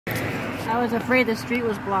I was afraid the street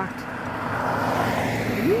was blocked.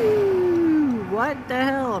 Ooh, what the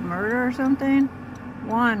hell? A murder or something?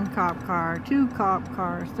 1 cop car, 2 cop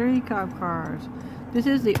cars, 3 cop cars. This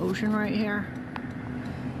is the ocean right here.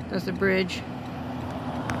 That's the bridge.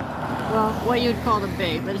 Well, what you'd call the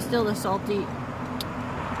bay, but it's still the salty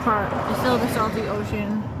part. It's still the salty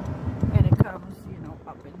ocean, and it comes, you know,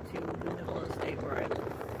 up into the middle of the state where I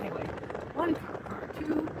live. Anyway, 1 cop car,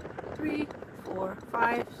 2, 3, 4,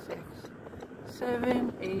 5, 6,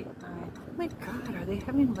 7, 8, 9. Oh my God, are they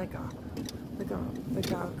having like a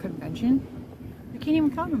convention? I can't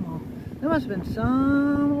even count them all. There must have been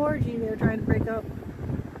some orgy they're trying to break up.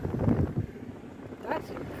 That's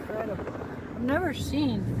incredible. I've never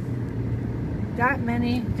seen that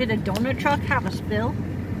many. Did a donut truck have a spill?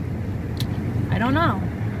 I don't know.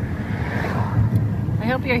 I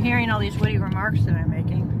hope you're hearing all these witty remarks that I'm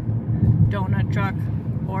making. Donut truck,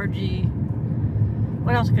 orgy.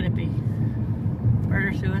 What else could it be?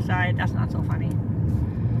 Murder, suicide. That's not so funny.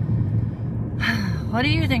 What do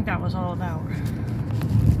you think that was all about?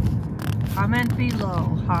 Comment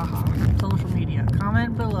below. Haha. Social media.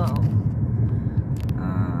 Comment below.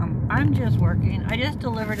 I'm just working. I just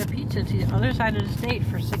delivered a pizza to the other side of the state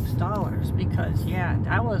for $6 because, yeah,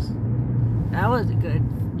 that was a good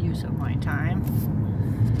use of my time.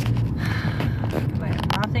 I have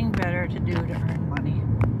nothing better to do to earn money.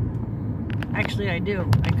 Actually, I do.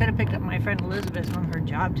 I could have picked up my friend Elizabeth from her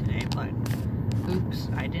job today, but oops,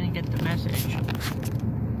 I didn't get the message.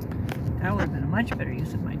 That would have been a much better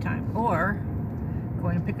use of my time. Or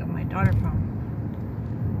going to pick up my daughter from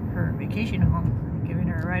her vacation home, giving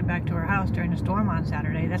her a ride back to her house during the storm on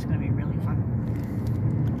Saturday. That's going to be really fun.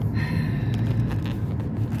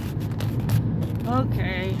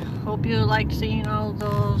 Okay, hope you liked seeing all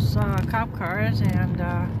those cop cars, and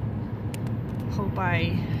hope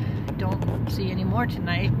I don't see any more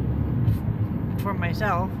tonight for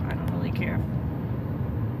myself. I don't really care.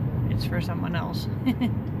 It's for someone else.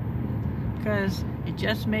 Because it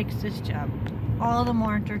just makes this job all the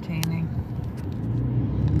more entertaining.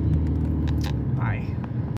 Bye.